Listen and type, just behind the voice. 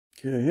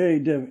Okay, hey,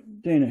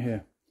 Dana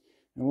here,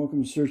 and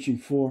welcome to Searching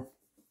For.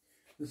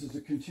 This is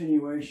a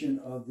continuation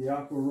of the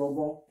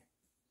AquaRobo,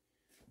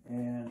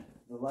 and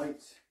the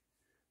light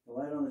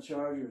on the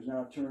charger is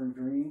now turned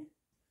green,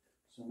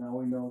 so now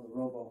we know the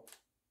Robo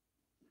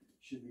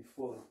should be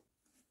fully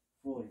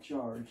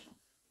charged.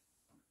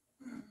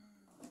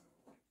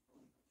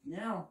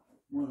 Now,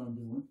 what I'm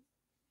doing,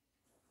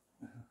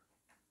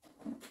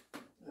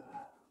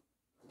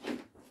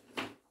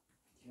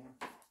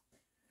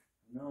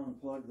 now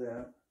unplug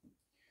that.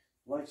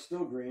 Light's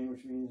still green,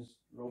 which means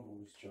Robo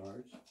is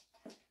charged.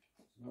 So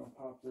now I'll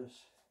pop the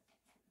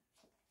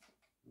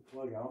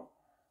plug out.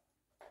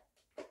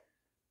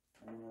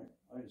 And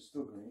light is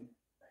still green.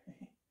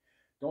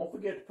 Don't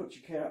forget to put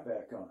your cap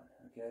back on,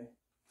 okay?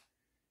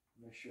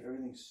 Make sure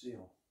everything's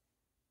sealed.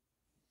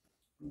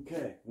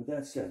 Okay, with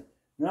that said,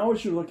 now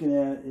what you're looking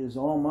at is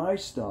all my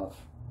stuff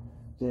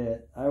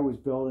that I was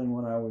building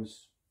when I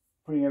was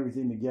putting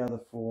everything together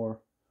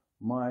for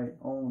my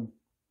own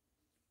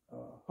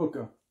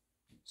hooker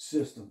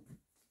system.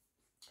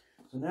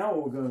 So now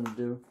what we're going to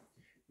do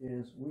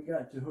is we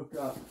got to hook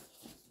up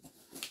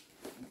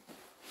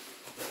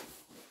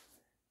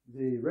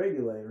the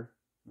regulator,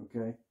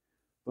 okay,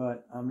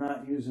 but I'm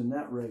not using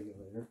that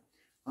regulator.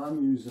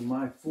 I'm using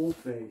my full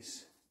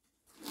face.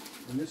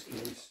 In this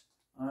case,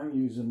 I'm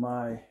using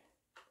my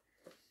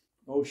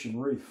Ocean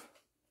Reef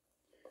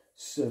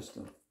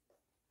system.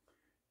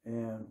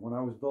 And when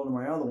I was building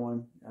my other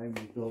one, I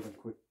was building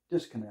quick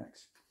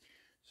disconnects.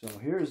 So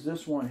here's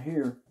this one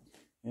here,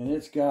 and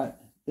it's got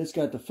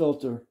the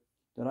filter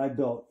that I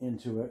built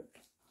into it,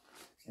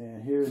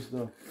 and here's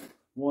the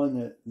one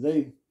that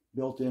they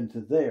built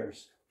into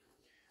theirs.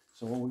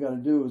 So what we got to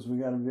do is we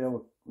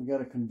got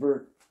to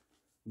convert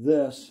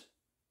this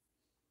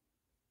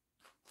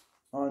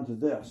onto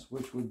this,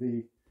 which would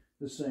be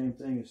the same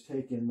thing as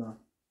taking the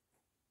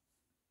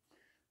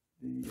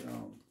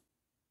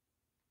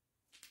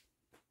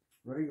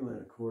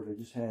regulator cord I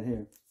just had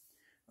here,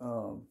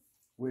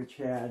 which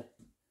had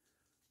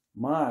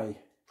my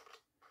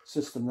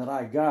system that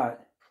I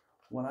got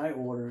when I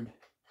ordered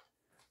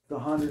the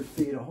 100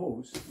 feet of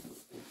hose.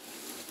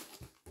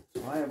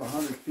 So I have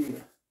 100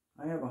 feet.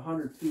 I have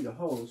 100 feet of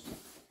hose,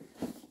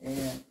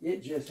 and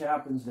it just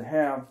happens to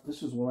have.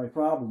 This is what my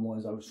problem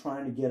was. I was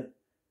trying to get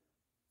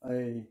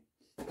a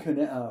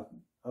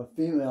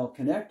female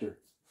connector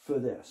for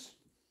this.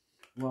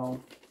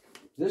 Well,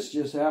 this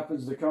just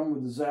happens to come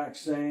with the exact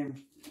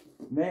same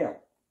male.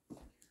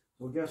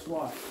 Well, guess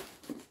what?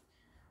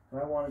 If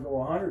I want to go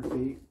 100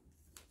 feet,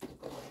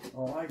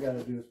 all I got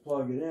to do is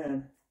plug it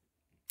in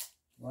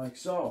like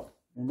so.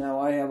 And now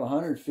I have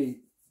 100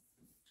 feet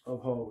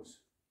of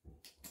hose.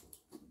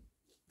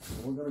 So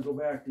we're going to go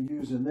back to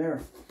using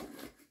their...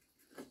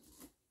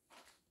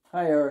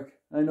 Hi, Eric.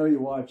 I know you're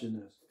watching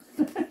this.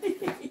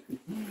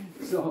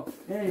 So,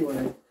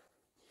 anyway,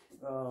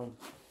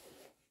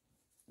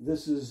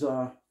 this is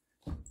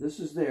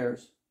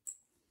theirs.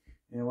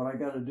 And what I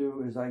got to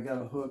do is I got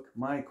to hook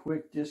my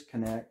quick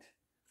disconnect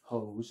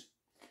hose,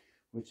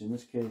 which in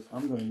this case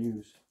I'm going to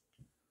use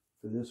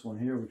for this one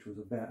here, which was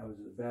a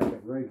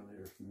backup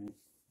regulator for me.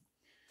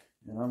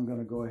 And I'm going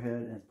to go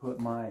ahead and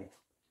put my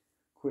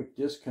quick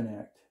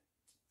disconnect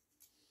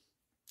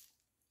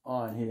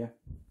on here,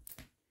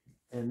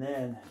 and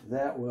then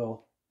that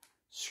will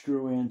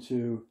screw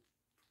into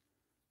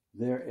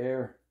their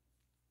air,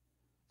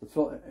 the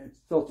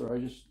filter.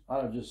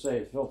 I'll just say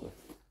it, filter.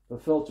 The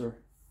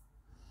filter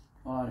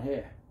on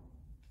here.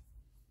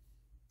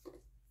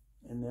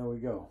 And there we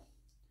go.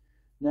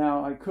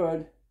 Now I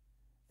could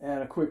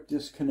add a quick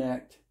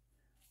disconnect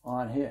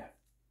on here.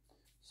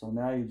 So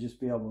now you just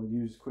be able to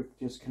use quick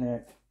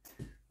disconnect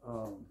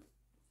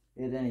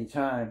at any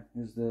time.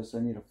 Is this? I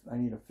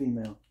need a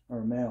female or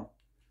a male.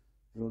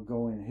 It'll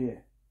go in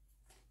here.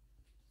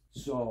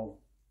 So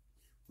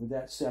with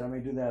that said, I may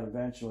do that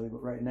eventually,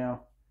 but right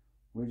now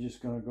we're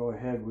just going to go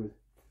ahead with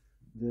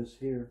this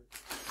here.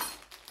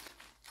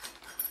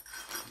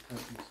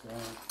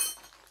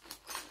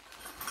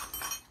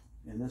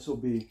 And this will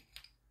be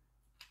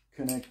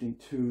connecting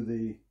to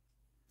the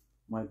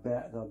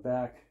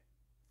back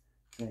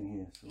thing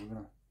here. So we're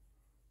gonna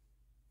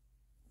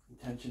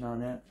tension on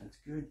that. That's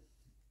good.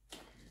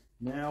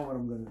 Now what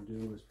I'm going to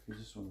do is,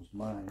 because this one is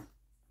mine,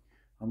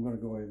 I'm going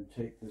to go ahead and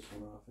take this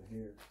one off of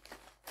here.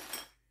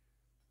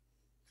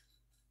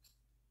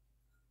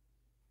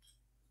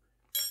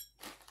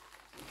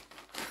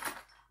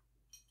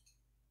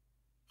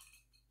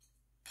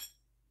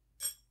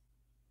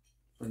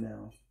 For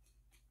now,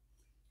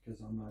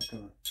 because I'm not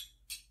going to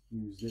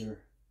use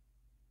their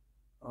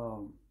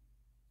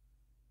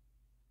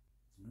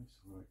that's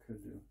what I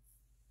could do.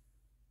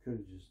 Could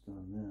have just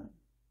done that.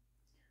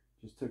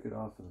 Just took it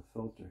off of the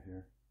filter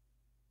here.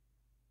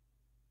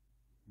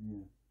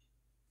 Yeah.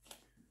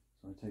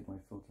 So I take my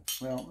filter.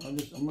 Well, I'm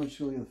going to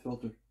show you the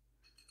filter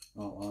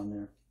on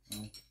there.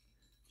 I'll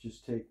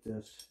just take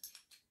this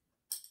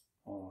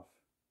off.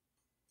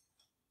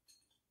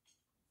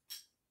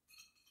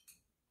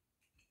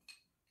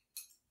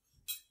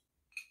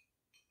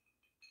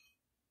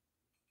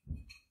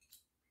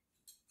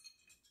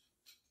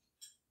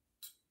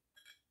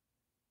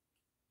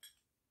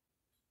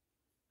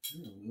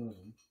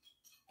 11.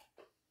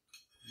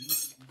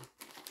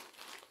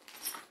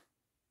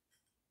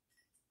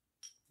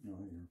 No,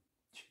 here.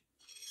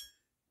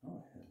 Oh, I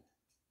had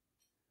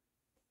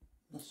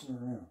messing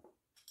around.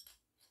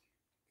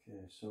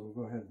 Okay, so we'll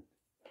go ahead and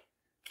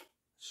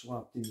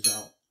swap these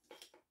out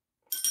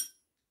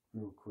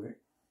real quick.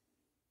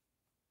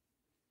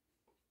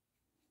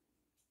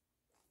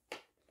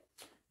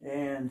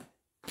 And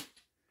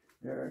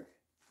Eric,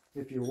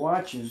 if you're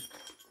watching,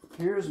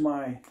 here's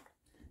my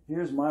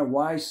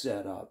Y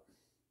setup.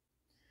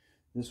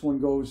 This one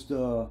goes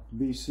to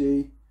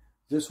BC,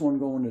 this one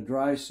going to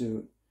dry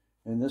suit,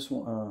 and this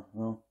one,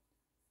 well,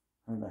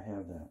 how did I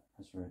have that?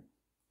 That's right.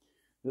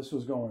 This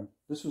was going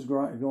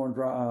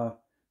dry,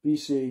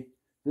 BC,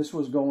 this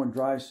was going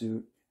dry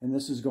suit, and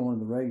this is going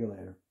to the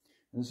regulator.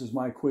 And this is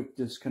my quick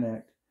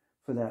disconnect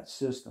for that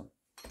system.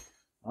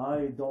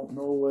 I don't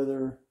know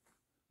whether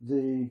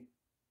the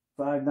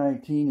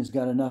 519 has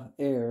got enough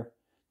air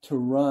to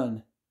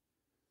run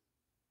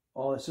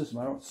all the system.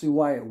 I don't see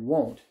why it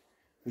won't,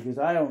 because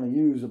I only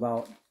use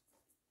about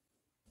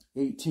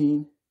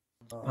 18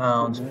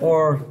 pounds,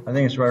 or I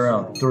think it's right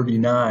around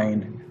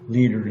 39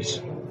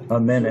 liters a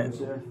minute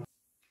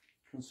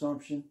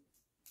consumption.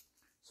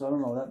 So I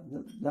don't know,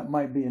 that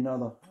might be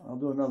another, I'll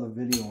do another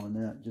video on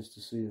that just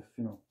to see if,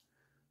 you know,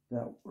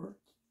 that worked.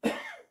 How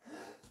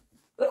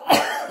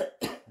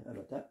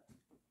about that?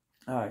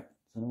 All right,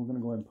 so then we're going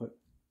to go ahead and put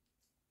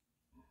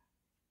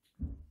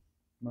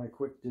my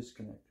quick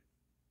disconnect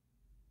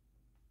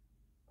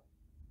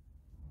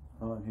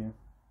on here.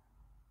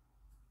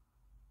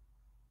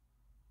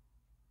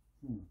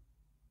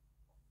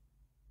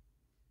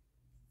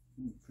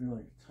 I feel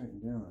like it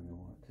tightened down. I don't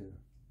want to.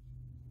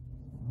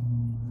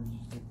 Let's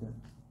just take that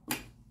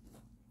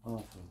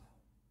off of.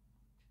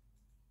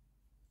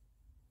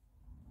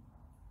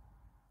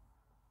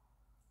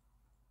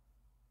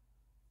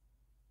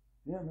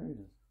 Yeah, maybe it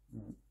is.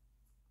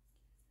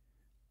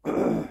 All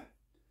right.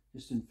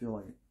 Just didn't feel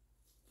like it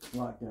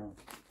locked down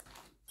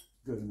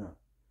good enough,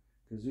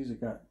 because these have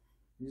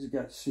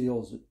got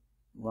seals that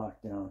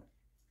lock down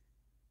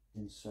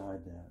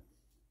inside that.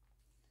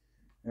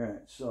 All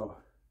right, so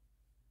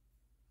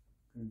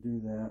I'm gonna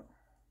do that.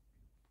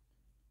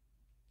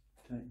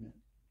 Tighten it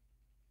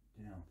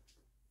down.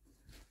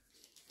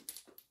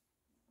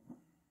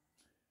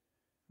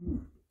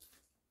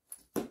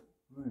 Wait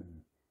a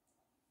minute.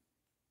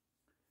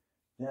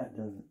 That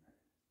doesn't.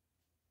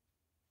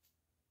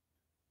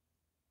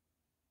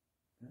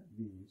 That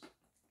these.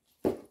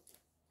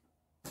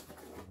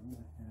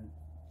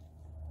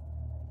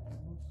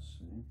 Almost the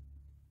same.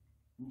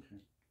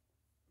 Okay.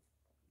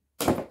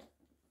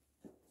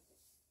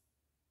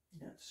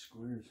 That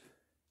squares.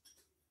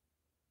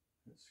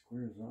 That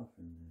squares off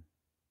in there.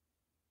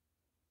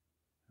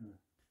 Huh.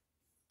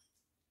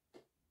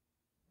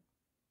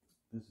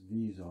 This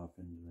V's off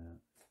into that.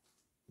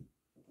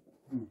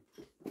 Why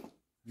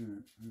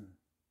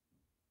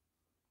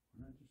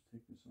don't I just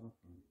take this off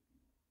of it?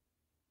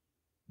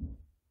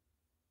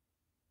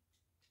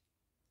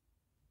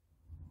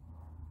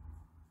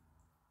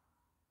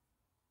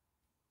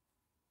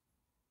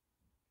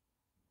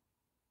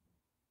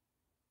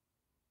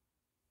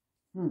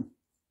 I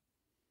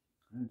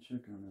didn't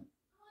check on that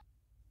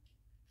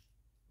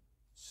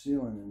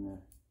sealing in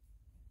there.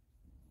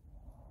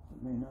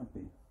 It may not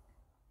be.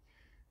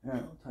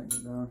 Alright, I'll tighten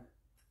it down.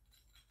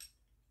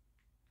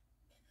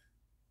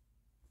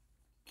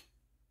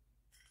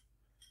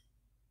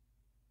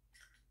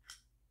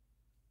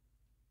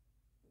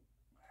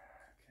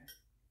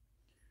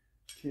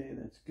 Okay,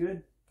 that's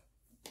good.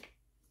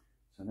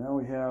 So now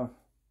we have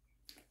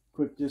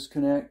quick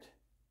disconnect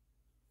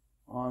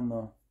on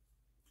the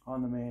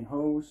main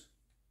hose,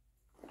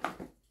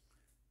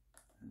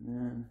 and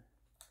then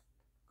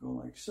go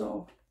like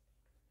so,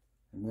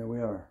 and there we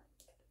are.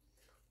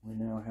 We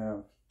now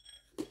have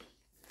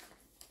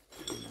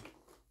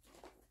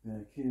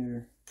back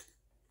here,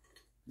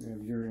 you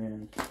have your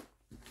end,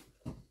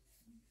 the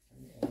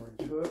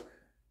orange hook,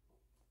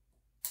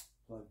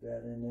 plug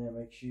that in there,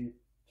 make sure you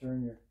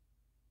turn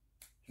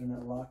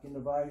that locking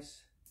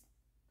device,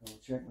 double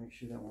check, make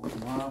sure that won't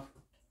come off.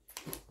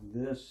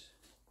 This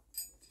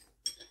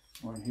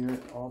on here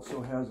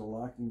also has a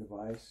locking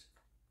device.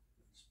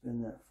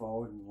 Spin that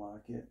forward and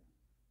lock it.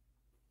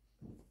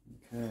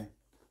 Okay.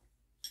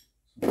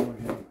 So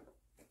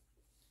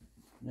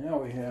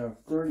now we have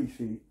 30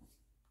 feet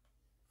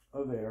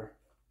of air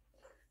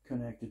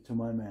connected to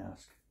my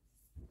mask.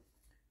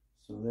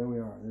 So there we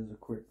are. There's a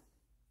quick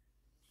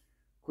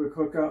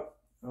hookup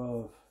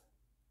of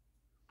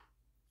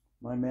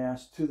my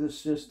mask to this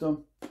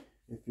system.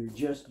 If you're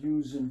just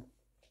using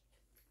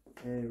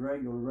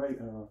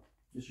a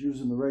just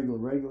using the regular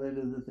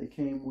regulator that they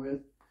came with,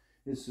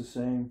 it's the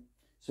same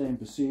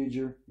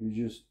procedure.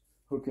 You're just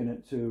hooking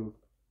it to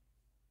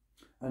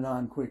a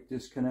non-quick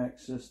disconnect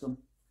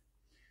system,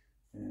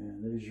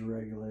 and there's your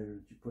regulator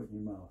that you put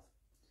in your mouth.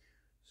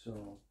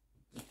 So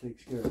it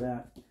takes care of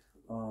that.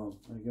 I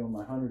go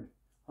my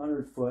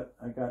 100 foot.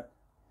 I got,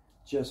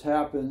 just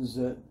happens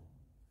that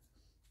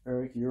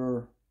Eric,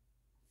 you're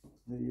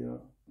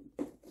the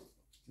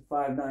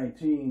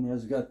 519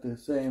 has got the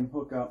same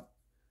hookup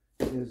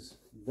as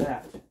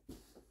that.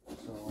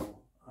 So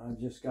I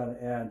just got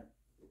to add,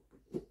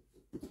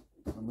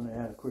 I'm going to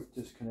add a quick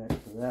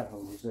disconnect to that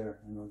hose there,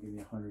 and it'll give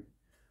me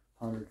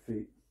 100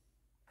 feet.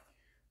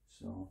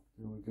 So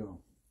there we go.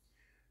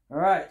 All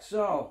right,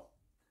 so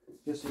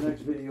I guess the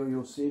next video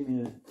you'll see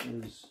me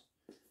is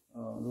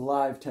the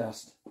live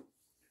test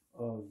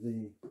of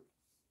the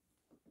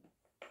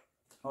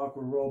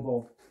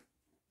AquaRobo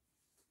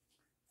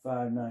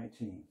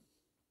 519.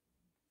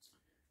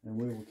 And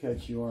we will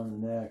catch you on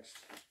the next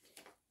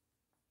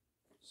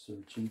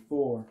Searching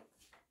For.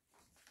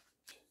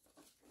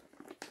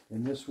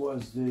 And this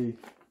was the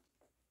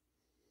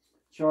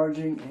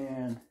charging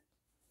and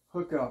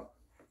hookup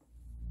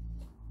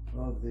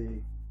of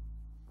the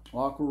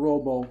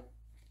AquaRobo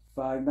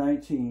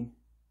 519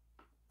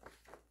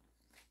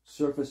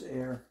 surface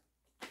air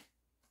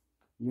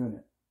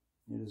unit.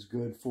 It is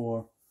good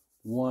for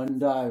one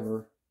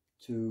diver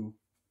to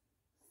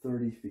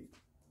 30 feet.